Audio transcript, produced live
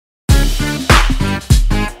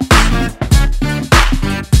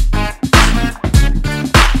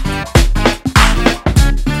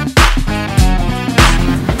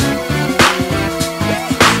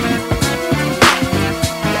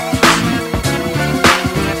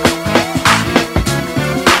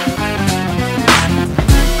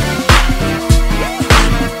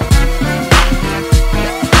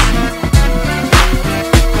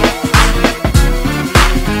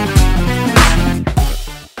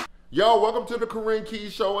Yo, welcome to the Kurin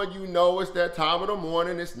Keys Show, and you know it's that time of the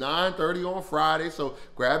morning. It's 9:30 on Friday, so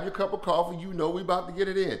grab your cup of coffee. You know we about to get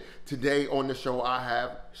it in. Today on the show, I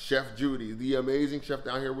have Chef Judy, the amazing chef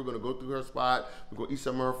down here. We're going to go through her spot. We're going to eat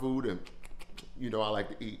some of her food, and you know I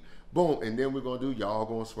like to eat. Boom, and then we're going to do, y'all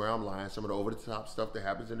going to swear I'm lying, some of the over-the-top stuff that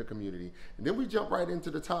happens in the community. And then we jump right into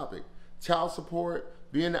the topic. Child support,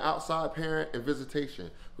 being the outside parent, and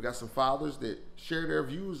visitation. We got some fathers that share their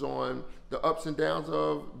views on the ups and downs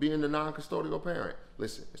of being the non-custodial parent.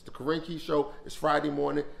 Listen, it's the Kurin Keys Show. It's Friday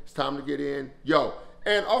morning. It's time to get in. Yo,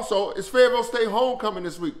 and also, it's Fayetteville State homecoming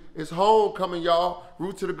this week. It's homecoming, y'all.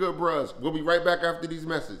 Root to the good bros. We'll be right back after these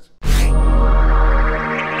messages.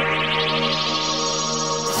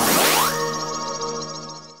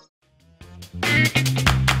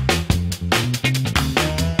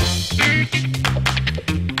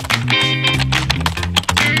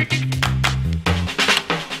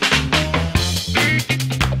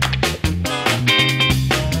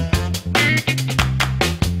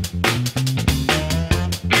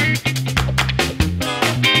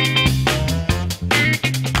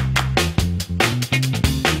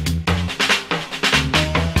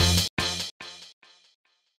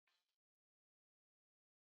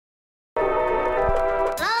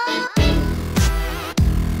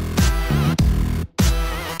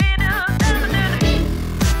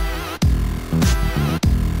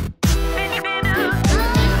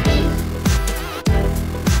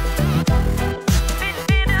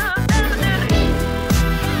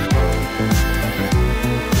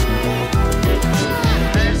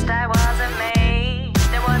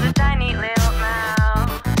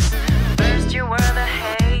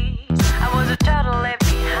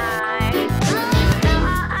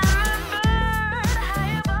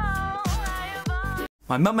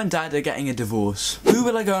 My mum and dad are getting a divorce. Who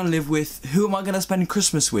will I go and live with? Who am I going to spend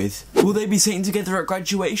Christmas with? Will they be sitting together at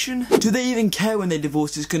graduation? Do they even care when they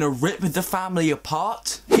divorce is going to rip the family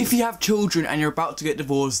apart? If you have children and you're about to get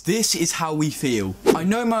divorced, this is how we feel. I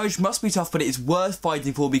know marriage must be tough, but it is worth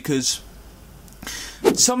fighting for because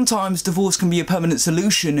sometimes divorce can be a permanent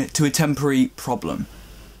solution to a temporary problem.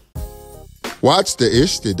 Watch The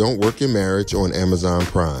Ish That Don't Work in Marriage on Amazon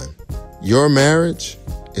Prime. Your marriage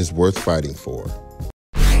is worth fighting for.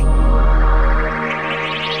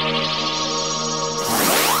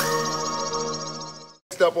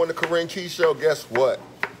 Up on the Kurin Keys Show, guess what?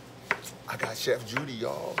 I got Chef Judy,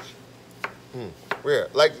 y'all. Where?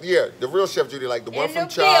 Like, yeah, the real Chef Judy, like the one from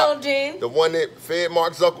Chop, the one that fed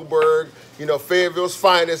Mark Zuckerberg, you know, Fayetteville's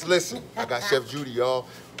finest. Listen, I got Chef Judy, y'all.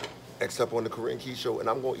 Next up on the Kurin Keys Show, and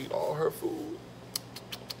I'm gonna eat all her food.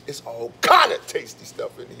 It's all kind of tasty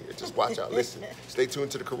stuff in here. Just watch out. Listen, stay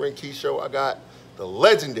tuned to the Kurin Keys Show. I got the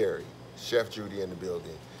legendary Chef Judy in the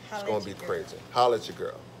building. It's gonna be crazy. Holla at your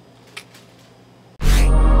girl.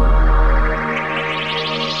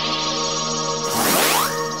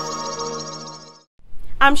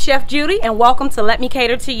 I'm Chef Judy, and welcome to Let Me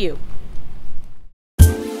Cater to You.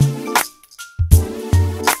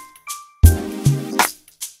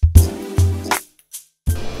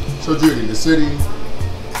 So Judy, the city,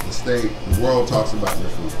 the state, the world talks about your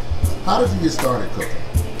food. How did you get started cooking?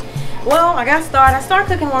 Well, I started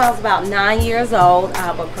cooking when I was about 9 years old,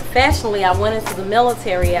 but professionally I went into the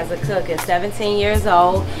military as a cook at 17 years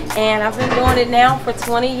old, and I've been doing it now for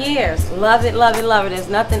 20 years. Love it, love it, love it. There's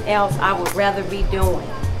nothing else I would rather be doing.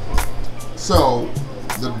 So,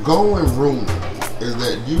 the going rumor is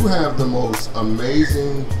that you have the most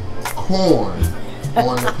amazing corn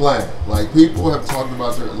on the planet. Like, people have talked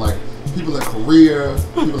about your, like, people in Korea,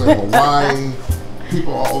 people in Hawaii,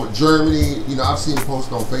 people all over Germany. You know, I've seen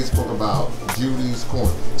posts on Facebook about Judy's corn.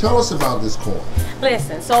 Tell us about this corn.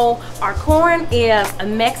 Listen, so our corn is a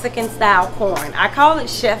Mexican style corn. I call it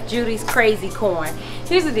Chef Judy's crazy corn.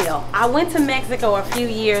 Here's the deal. I went to Mexico a few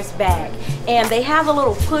years back, and they have the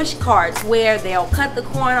little push carts where they'll cut the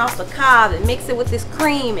corn off the cob and mix it with this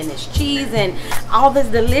cream and this cheese and all this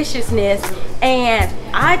deliciousness, and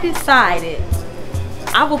I decided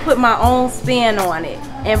I will put my own spin on it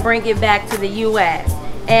and bring it back to the U.S.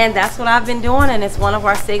 And that's what I've been doing, and it's one of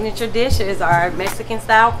our signature dishes, our Mexican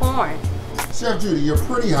style corn. Chef Judy, you're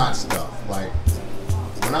pretty hot stuff. Like,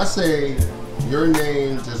 when I say your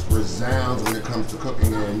name just resounds when it comes to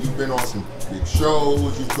cooking, and you've been on some big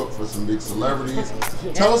shows, you've cooked for some big celebrities.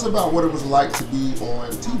 Tell us about what it was like to be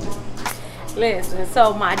on TV. Listen,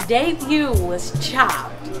 so my debut was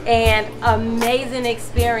Chopped, and amazing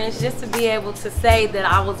experience just to be able to say that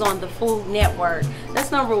I was on the Food Network.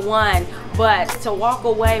 That's number one, but to walk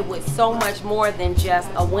away with so much more than just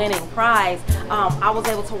a winning prize, I was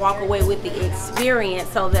able to walk away with the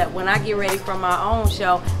experience so that when I get ready for my own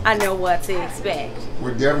show, I know what to expect.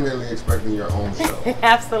 We're definitely expecting your own show.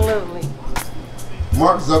 Absolutely.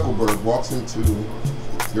 Mark Zuckerberg walks into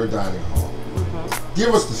your dining hall.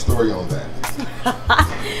 Give us the story on that.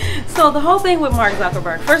 So the whole thing with Mark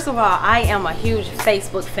Zuckerberg, first of all, I am a huge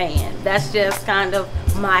Facebook fan. That's just kind of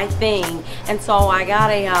my thing. And so I got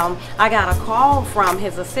a call from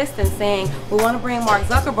his assistant saying, we want to bring Mark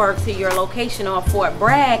Zuckerberg to your location on Fort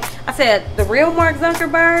Bragg. I said, the real Mark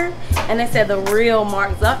Zuckerberg? And they said, the real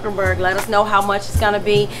Mark Zuckerberg. Let us know how much it's going to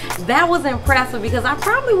be. That was impressive because I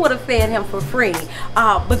probably would have fed him for free,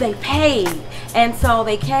 but they paid. And so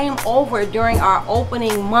they came over during our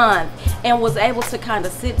opening month and was able to kind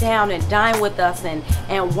of sit down and dine with us and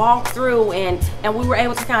walk through, and we were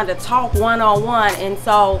able to kind of talk one-on-one. And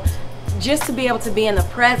so just to be able to be in the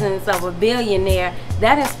presence of a billionaire,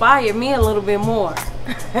 that inspired me a little bit more.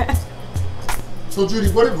 So Judy,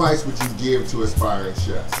 what advice would you give to aspiring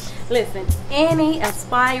chefs? Listen, any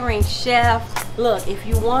aspiring chef, look, if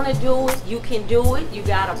you want to do it, you can do it. You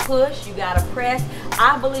got to push, you got to press.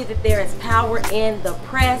 I believe that there is power in the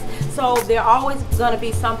press. So there's always going to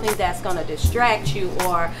be something that's going to distract you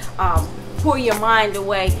or pull your mind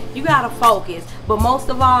away. You got to focus. But most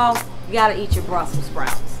of all, you got to eat your Brussels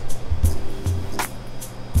sprouts.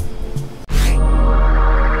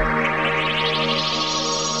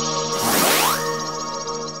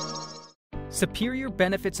 Superior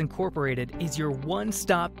Benefits Incorporated is your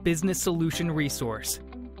one-stop business solution resource.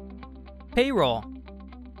 Payroll,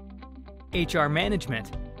 HR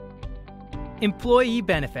management, employee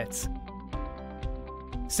benefits.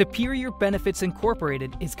 Superior Benefits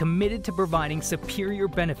Incorporated is committed to providing superior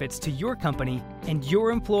benefits to your company and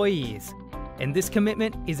your employees, and this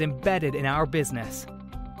commitment is embedded in our business.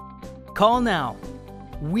 Call now.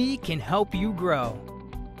 We can help you grow.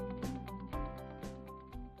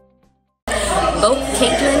 Vote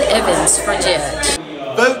Caitlin Evans for judge.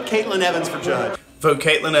 Vote Caitlin Evans for judge. Vote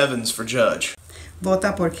Caitlin Evans for judge.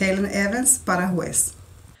 Vota por Caitlin Evans para juez.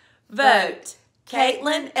 Vote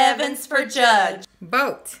Caitlin Evans for judge.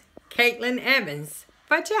 Vote Caitlin Evans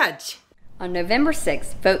for judge. On November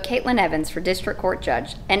 6th, vote Caitlin Evans for district court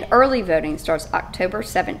judge, and early voting starts October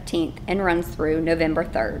 17th and runs through November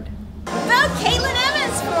 3rd. Vote Caitlin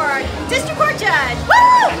Evans for district court judge.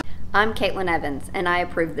 Woo! I'm Caitlin Evans, and I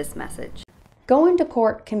approve this message. Going to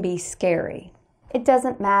court can be scary. It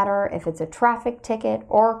doesn't matter if it's a traffic ticket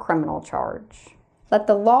or a criminal charge. Let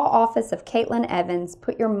the law office of Caitlin Evans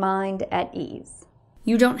put your mind at ease.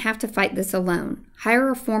 You don't have to fight this alone. Hire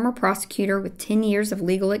a former prosecutor with 10 years of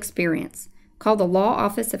legal experience. Call the law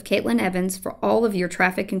office of Caitlin Evans for all of your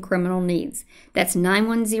traffic and criminal needs. That's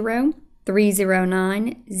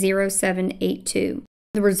 910-309-0782.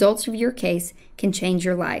 The results of your case can change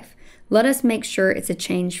your life. Let us make sure it's a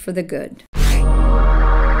change for the good.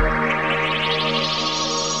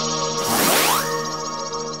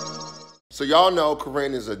 So y'all know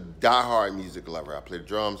Kurin is a diehard music lover. I play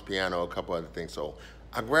drums, piano, a couple other things. So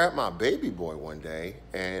I grabbed my baby boy one day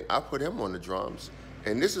and I put him on the drums.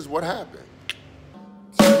 And this is what happened.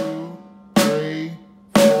 2, 3,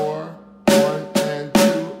 4, 1 and 2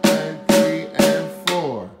 and 3 and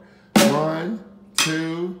 4. 1,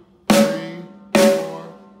 2, 3, 4,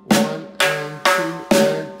 1 and 2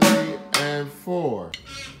 and 3 and 4.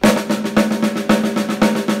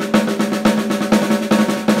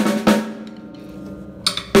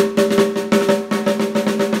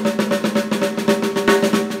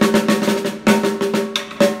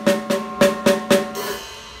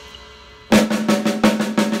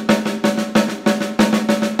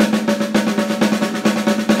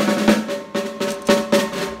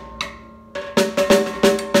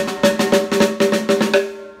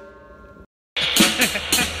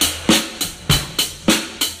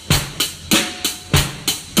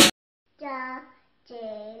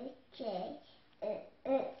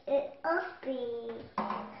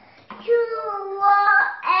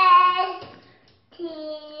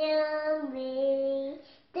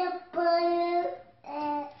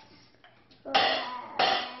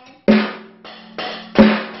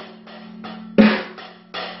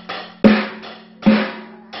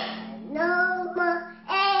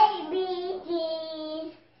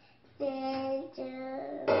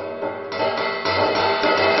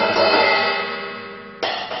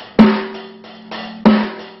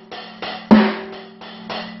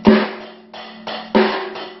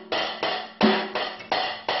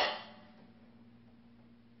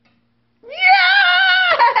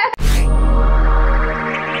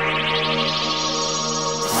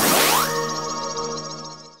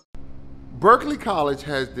 Berkeley College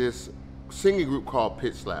has this singing group called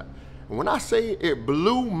Pit Slap. And when I say it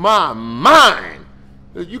blew my mind,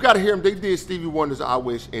 you got to hear them. They did Stevie Wonder's I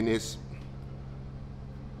Wish, and it's,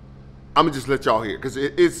 I'm going to just let y'all hear it, because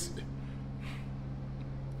it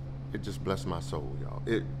just blessed my soul, y'all.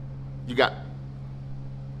 You got,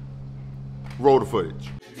 roll the footage.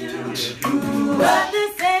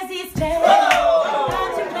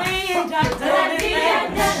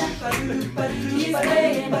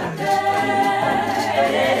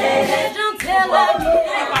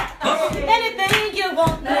 Anything you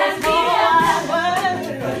want, that's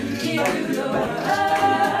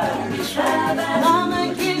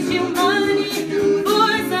Mama gives you money for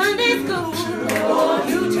Sunday school.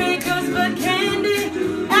 You trade yours for candy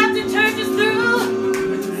after church is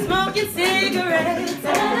through. Smoking cigarettes,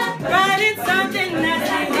 writing something that's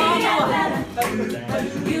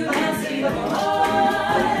you nasty boy.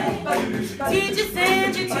 Teacher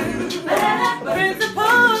sends you to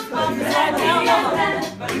principal's office.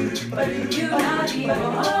 You naughty boy.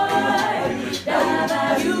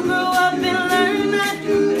 You grow up and learn that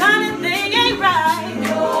kind of thing ain't right.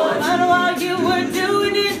 But while you were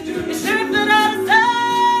doing it, you sure put out a sign.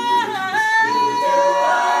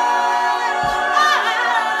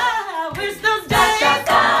 I wish those days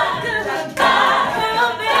could have gone.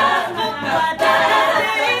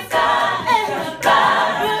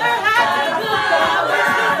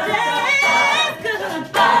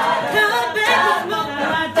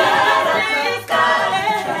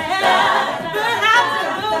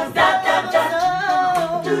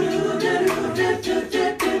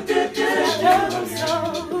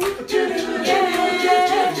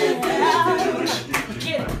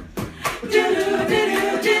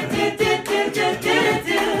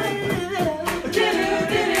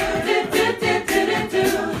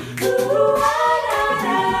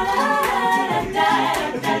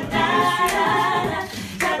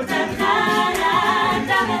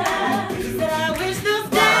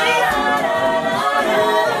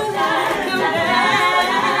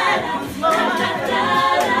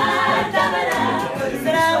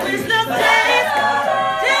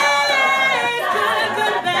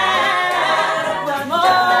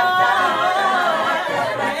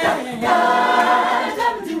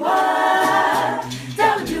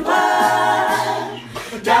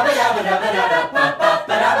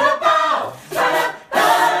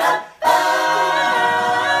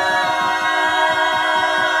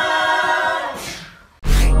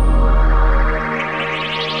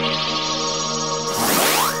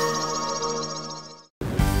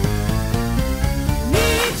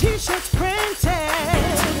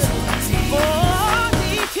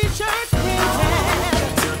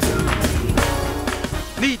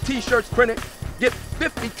 T-shirts printed? Get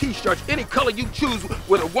 50 T-shirts, any color you choose,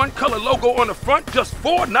 with a one-color logo on the front, just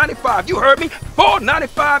 $4.95. You heard me?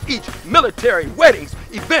 $4.95 each. Military, weddings,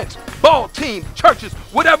 events, ball teams, churches,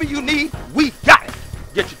 whatever you need, we got it.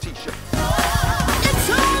 Get your T-shirt.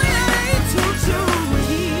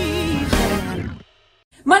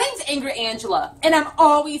 My name's Angry Angela, and I'm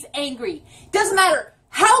always angry. Doesn't matter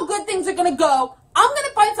how good things are gonna go, I'm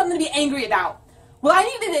gonna find something to be angry about. Well, I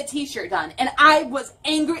needed a t-shirt done, and I was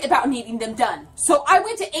angry about needing them done. So I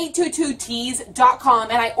went to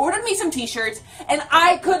 822tees.com, and I ordered me some t-shirts, and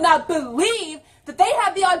I could not believe that they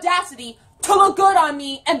had the audacity to look good on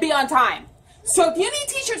me and be on time. So if you need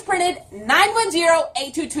t-shirts printed,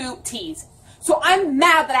 910-822-TEES. So I'm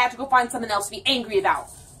mad that I have to go find something else to be angry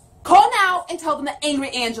about. Call now and tell them that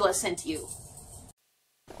Angry Angela sent you.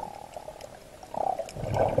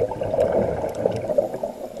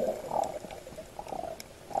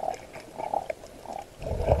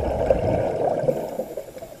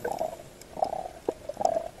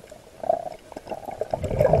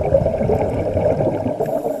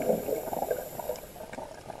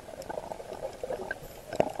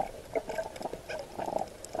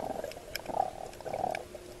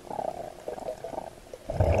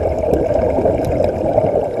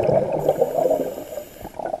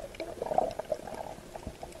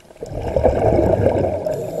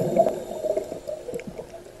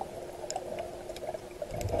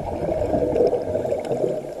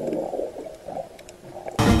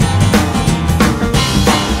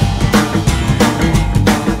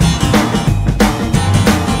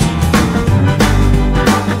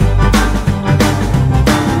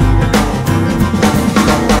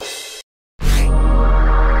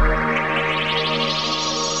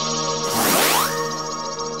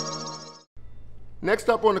 Next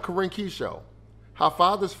up on the Kurin Key Show, how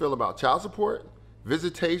fathers feel about child support,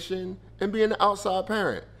 visitation, and being an outside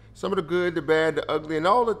parent. Some of the good, the bad, the ugly, and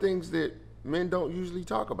all the things that men don't usually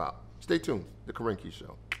talk about. Stay tuned, the Kurin Key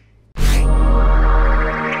Show.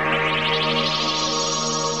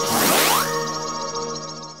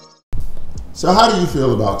 So how do you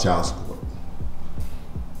feel about child support?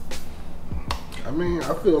 I mean,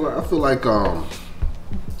 I feel like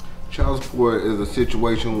child support is a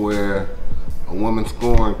situation where a woman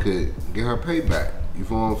scorned could get her payback. You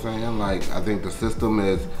feel what I'm saying? Like, I think the system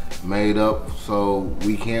is made up so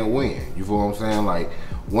we can't win. You feel what I'm saying? Like,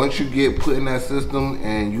 once you get put in that system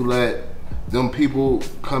and you let them people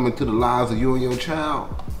come into the lives of you and your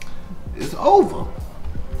child, it's over.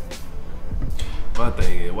 My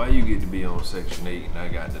thing is, why you get to be on Section 8 and I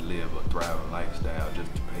got to live a thriving lifestyle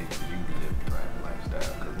just to pay for you to live a thriving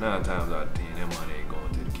lifestyle? Because 9 times out of 10, that money ain't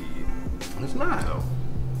going to the kid. It's not. So,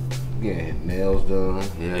 getting nails done,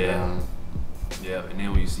 hair done. Yeah, and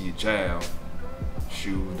then when you see your child,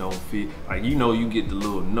 shoes don't fit. Like, you know, you get the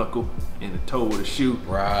little knuckle in the toe of the shoe.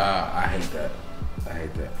 Right, I hate that. I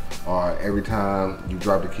hate that. Or every time you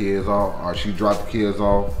drop the kids off, or she dropped the kids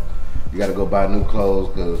off, you got to go buy new clothes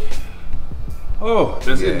because. Oh,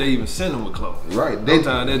 that's if they even send them with clothes. Right.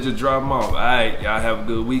 Sometimes they just drop them off. All right, y'all have a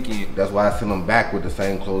good weekend. That's why I send them back with the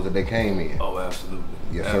same clothes that they came in. Oh, absolutely.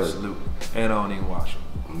 Yes, sir. Absolutely. And I don't even wash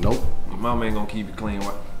them. Nope. Your mama ain't gonna keep it clean.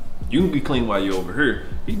 You can be clean while you're over here.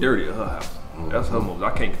 Be dirty at her house. That's her moves. I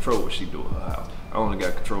can't control what she do at her house. I only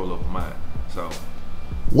got control over mine. So.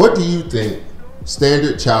 What do you think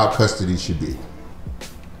standard child custody should be?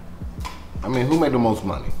 I mean, who made the most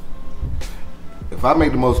money? If I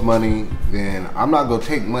make the most money, then I'm not gonna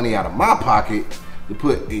take money out of my pocket to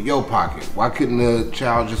put in your pocket. Why couldn't the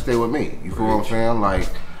child just stay with me? You feel what I'm saying? Like,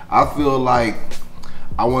 I feel like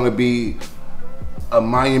I wanna be a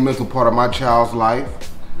monumental part of my child's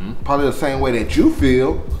life. Probably the same way that you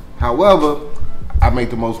feel. However, I make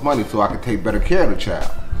the most money so I can take better care of the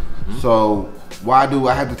child. So why do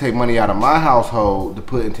I have to take money out of my household to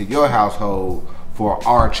put into your household for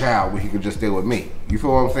our child where he could just stay with me? You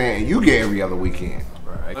feel what I'm saying? And you get every other weekend.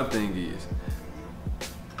 Right. My thing is,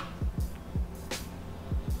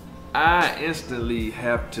 I instantly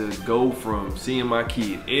have to go from seeing my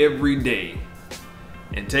kid every day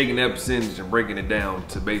and taking that percentage and breaking it down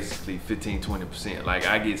to basically 15–20%. Like,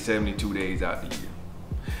 I get 72 days out the year.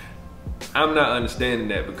 I'm not understanding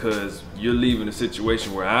that because you're leaving a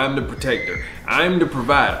situation where I'm the protector, I'm the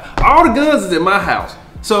provider. All the guns is at my house.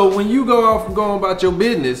 So when you go off and go about your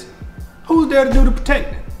business, who's there to do the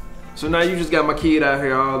protecting? So now you just got my kid out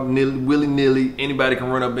here all willy-nilly. Anybody can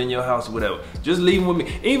run up in your house or whatever. Just leave him with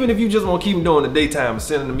me. Even if you just want to keep him during the daytime and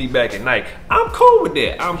sending me back at night, I'm cool with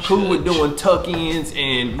that. I'm cool with doing tuck-ins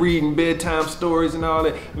and reading bedtime stories and all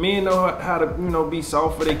that. Men know how to, you know, be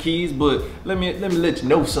soft for their kids, but let me let you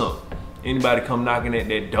know something. Anybody come knocking at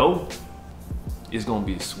that door, it's gonna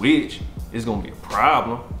be a switch. It's gonna be a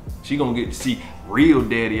problem. She gonna get to see real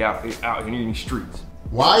daddy out here in these streets.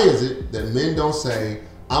 Why is it that men don't say,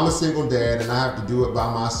 I'm a single dad and I have to do it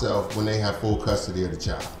by myself when they have full custody of the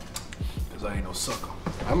child? Because I ain't no sucker.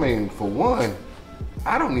 I mean, for one,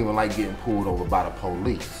 I don't even like getting pulled over by the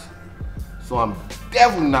police. So I'm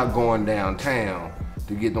definitely not going downtown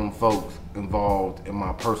to get them folks involved in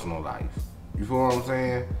my personal life. You feel what I'm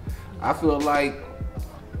saying? I feel like,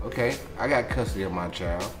 okay, I got custody of my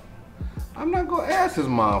child. I'm not gonna ask his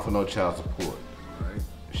mom for no child support. Right.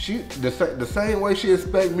 She, the same way she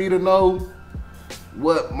expect me to know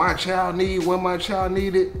what my child need, when my child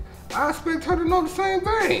need it, I expect her to know the same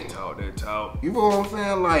thing. Talk that talk. You know what I'm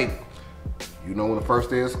saying? Like, you know when the first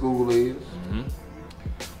day of school is,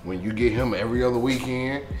 when you get him every other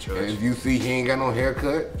weekend, and if you see he ain't got no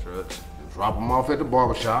haircut, drop him off at the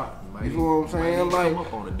barbershop. You feel what I'm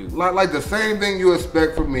saying? Like the same thing you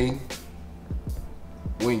expect from me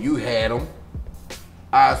when you had them,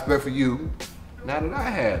 I expect for you now that I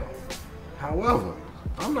had them. However,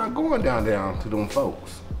 I'm not going down to them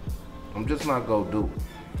folks. I'm just not gonna do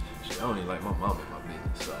it. Shit, I don't even like my mama in my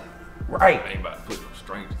business, so. Right. I ain't about to put no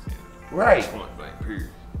strangers in. Right. Point blank, period.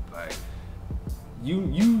 Like, you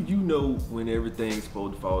know when everything's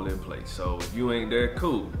supposed to fall in place. So if you ain't there,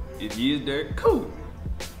 cool. If you is there, cool.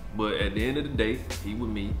 But at the end of the day, he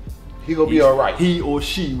with me. He gonna be all right. He or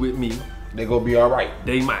she with me. They gonna be all right.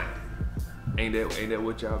 They mine. Ain't that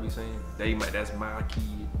what y'all be saying? They mine. That's my kid.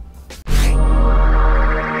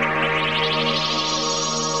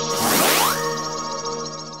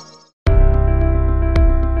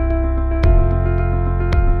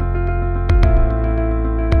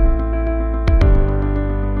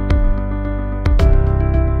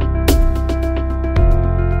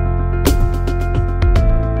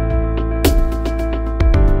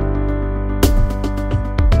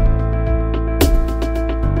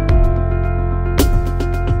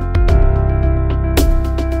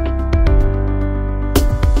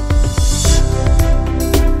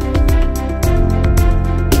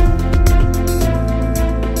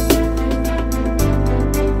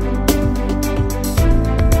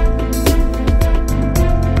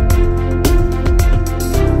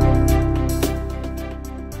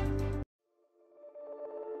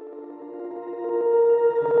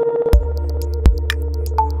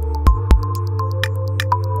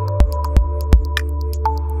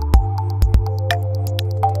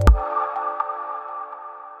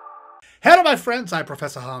 Now, my friends, I'm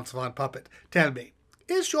Professor Hans von Puppet. Tell me,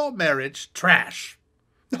 is your marriage trash?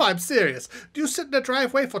 No, I'm serious. Do you sit in the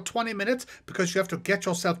driveway for 20 minutes because you have to get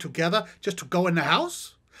yourself together just to go in the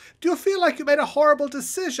house? Do you feel like you made a horrible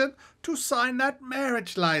decision to sign that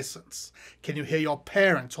marriage license? Can you hear your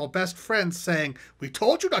parents or best friends saying, "We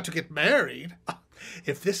told you not to get married"?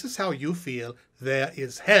 If this is how you feel, there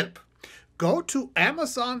is help. Go to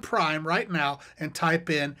Amazon Prime right now and type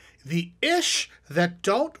in "the ish that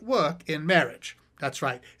don't work in marriage." That's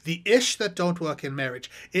right, the ish that don't work in marriage.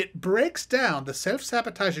 It breaks down the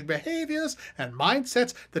self-sabotaging behaviors and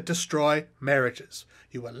mindsets that destroy marriages.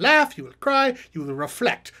 You will laugh, you will cry, you will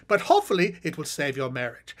reflect, but hopefully it will save your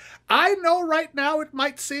marriage. I know right now it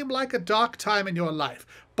might seem like a dark time in your life,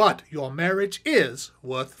 but your marriage is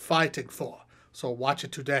worth fighting for. So watch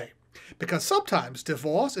it today. Because sometimes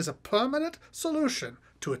divorce is a permanent solution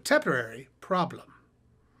to a temporary problem.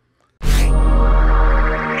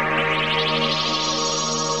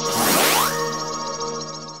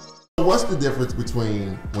 What's the difference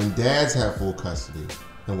between when dads have full custody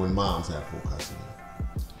and when moms have full custody?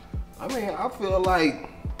 I mean, I feel like,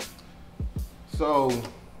 so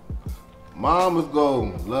mom is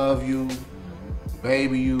gonna love you,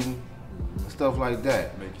 baby you, and stuff like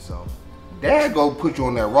that. Make you soft. Dad go put you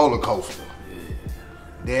on that roller coaster. Yeah.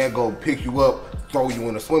 Dad go pick you up, throw you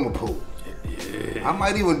in a swimming pool. Yeah. I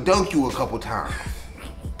might even dunk you a couple times.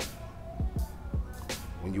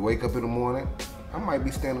 When you wake up in the morning, I might be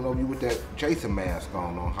standing over you with that Jason mask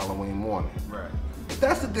on Halloween morning. Right. But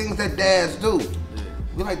that's the things that dads do. Yeah.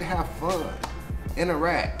 We like to have fun,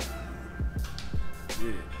 interact.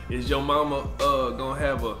 Yeah. Is your mama gonna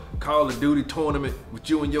have a Call of Duty tournament with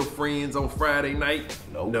you and your friends on Friday night?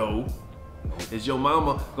 No. Is your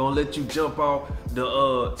mama gonna let you jump off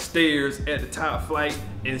the stairs at the top flight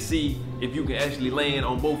and see if you can actually land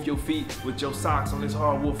on both your feet with your socks on this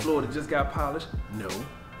hardwood floor that just got polished? No.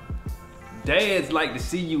 Dads like to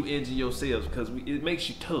see you injure yourselves because it makes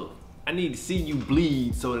you tough. I need to see you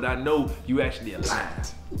bleed so that I know you actually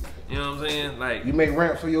alive. You know what I'm saying? Like, you make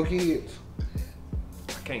ramps for your kids?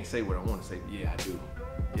 I can't say what I want to say, but yeah, I do.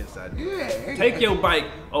 Yes, I do. Yeah. Take your bike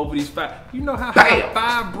over these five. You know how high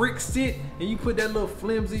 5 bricks sit and you put that little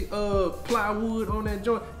flimsy plywood on that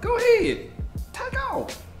joint? Go ahead. Take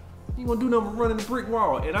off. You gonna do nothing but run in the brick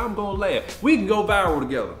wall and I'm gonna laugh. We can go viral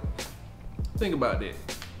together. Think about that.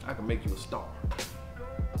 I can make you a star.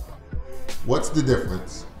 What's the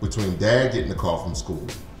difference between dad getting a call from school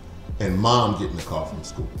and mom getting a call from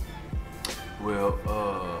school? Well,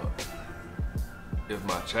 if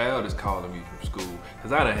my child is calling me from school,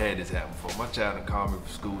 because I done had this happen before. My child done called me from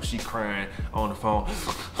school, she crying on the phone,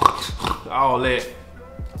 all that.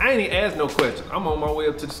 I ain't even asked no questions. I'm on my way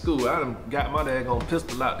up to the school. I done got my daggone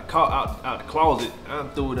pistol out the closet. I done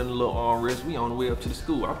threw it in the little armrest. We on the way up to the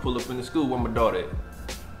school. I pull up in the school, where my daughter at?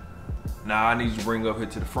 Nah, I need you to bring her up here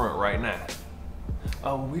to the front right now.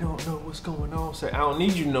 Oh, we don't know what's going on, sir. I don't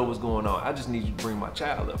need you to know what's going on. I just need you to bring my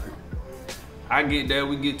child up here. I get there,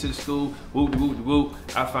 we get to the school, whoop, whoop, whoop.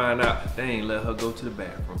 I find out they ain't let her go to the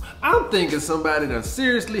bathroom. I'm thinking somebody done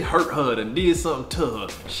seriously hurt her, done did something to her.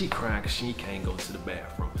 She crying because she can't go to the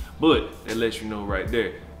bathroom. But that lets you know right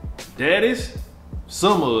there, daddies,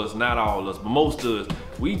 some of us, not all of us, but most of us,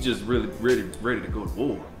 we just really ready to go to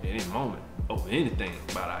war at any moment over anything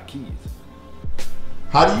about our kids.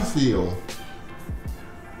 How do you feel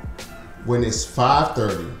when it's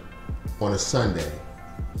 5:30 on a Sunday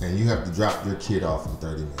and you have to drop your kid off in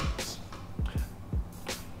 30 minutes?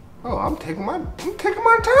 Oh, I'm taking my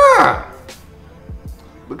time.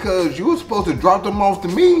 Because you were supposed to drop them off to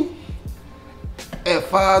me at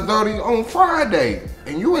 5:30 on Friday.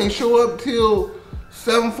 And you ain't show up till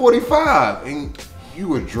 7:45. And you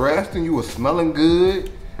were dressed and you were smelling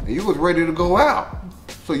good and you was ready to go out.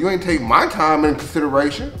 So you ain't take my time into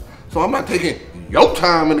consideration. So I'm not taking your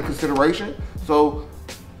time into consideration. So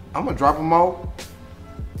I'm gonna drop them off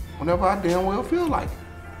whenever I damn well feel like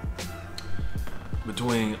it.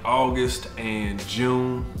 Between August and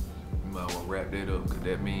June, you might want to wrap that up, because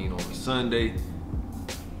that means on a Sunday,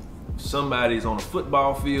 somebody's on a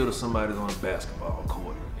football field or somebody's on a basketball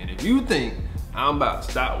court. And if you think I'm about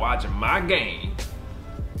to stop watching my game,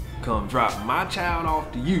 come drop my child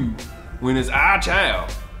off to you when it's our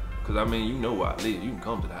child, because I mean, you know where I live. You can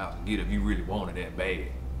come to the house and get it if you really want it that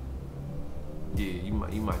bad. Yeah, you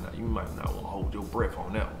might not want to hold your breath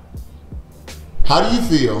on that one. How do you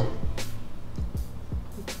feel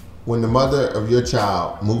when the mother of your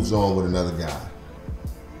child moves on with another guy?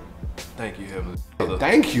 Thank you, Heavenly Father.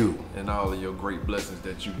 Thank you. And all of your great blessings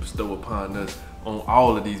that you bestow upon us on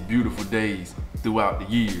all of these beautiful days throughout the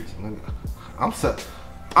years. I'm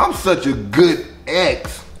such a good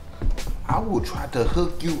ex. I will try to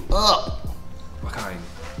hook you up. L'chaim.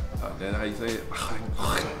 That's how you say it?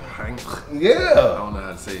 Yeah. I don't know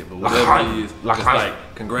how to say it, but whatever it is, it's like,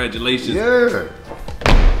 congratulations. Yeah.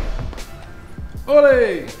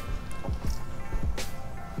 Ole!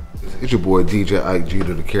 It's your boy DJ Ike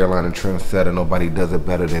Gda, the Carolina trendsetter. Nobody does it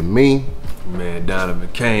better than me. Man, Donovan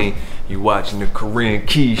Cain, you watching the Kurin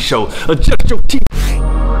Key Show. Adjust your teeth.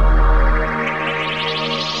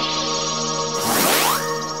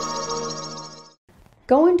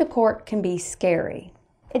 Going to court can be scary.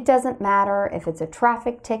 It doesn't matter if it's a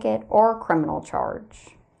traffic ticket or a criminal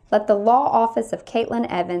charge. Let the law office of Caitlin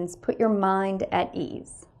Evans put your mind at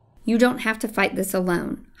ease. You don't have to fight this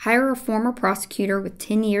alone. Hire a former prosecutor with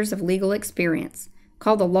 10 years of legal experience.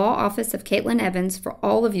 Call the law office of Caitlin Evans for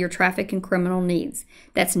all of your traffic and criminal needs.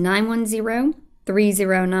 That's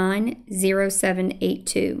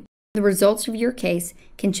 910-309-0782. The results of your case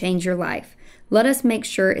can change your life. Let us make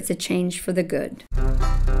sure it's a change for the good.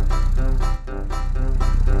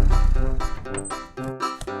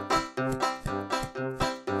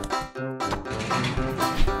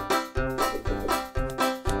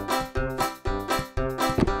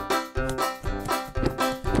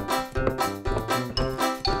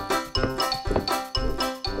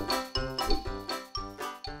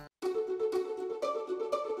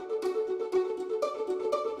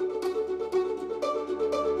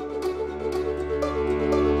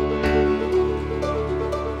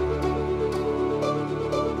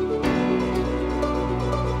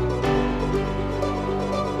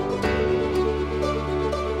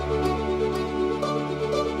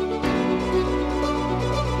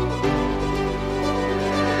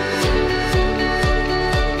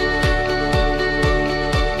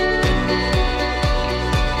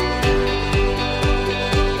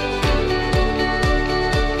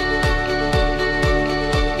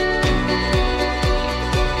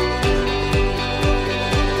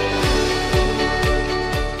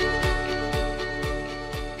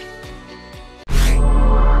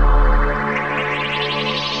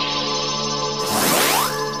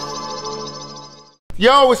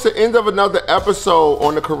 Yo, it's the end of another episode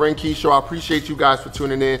on the Kurin Key Show. I appreciate you guys for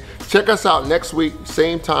tuning in. Check us out next week,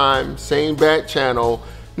 same time, same bad channel.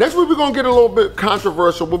 Next week, we're gonna get a little bit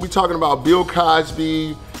controversial. We'll be talking about Bill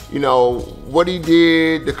Cosby, you know, what he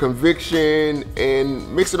did, the conviction,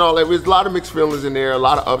 and mixing all that. There's a lot of mixed feelings in there, a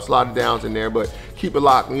lot of ups, a lot of downs in there, but keep it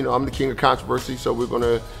locked. You know, I'm the king of controversy, so we're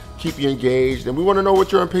gonna keep you engaged, and we wanna know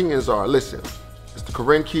what your opinions are. Listen, it's the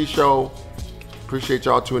Kurin Key Show. Appreciate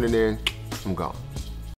y'all tuning in. I'm gone.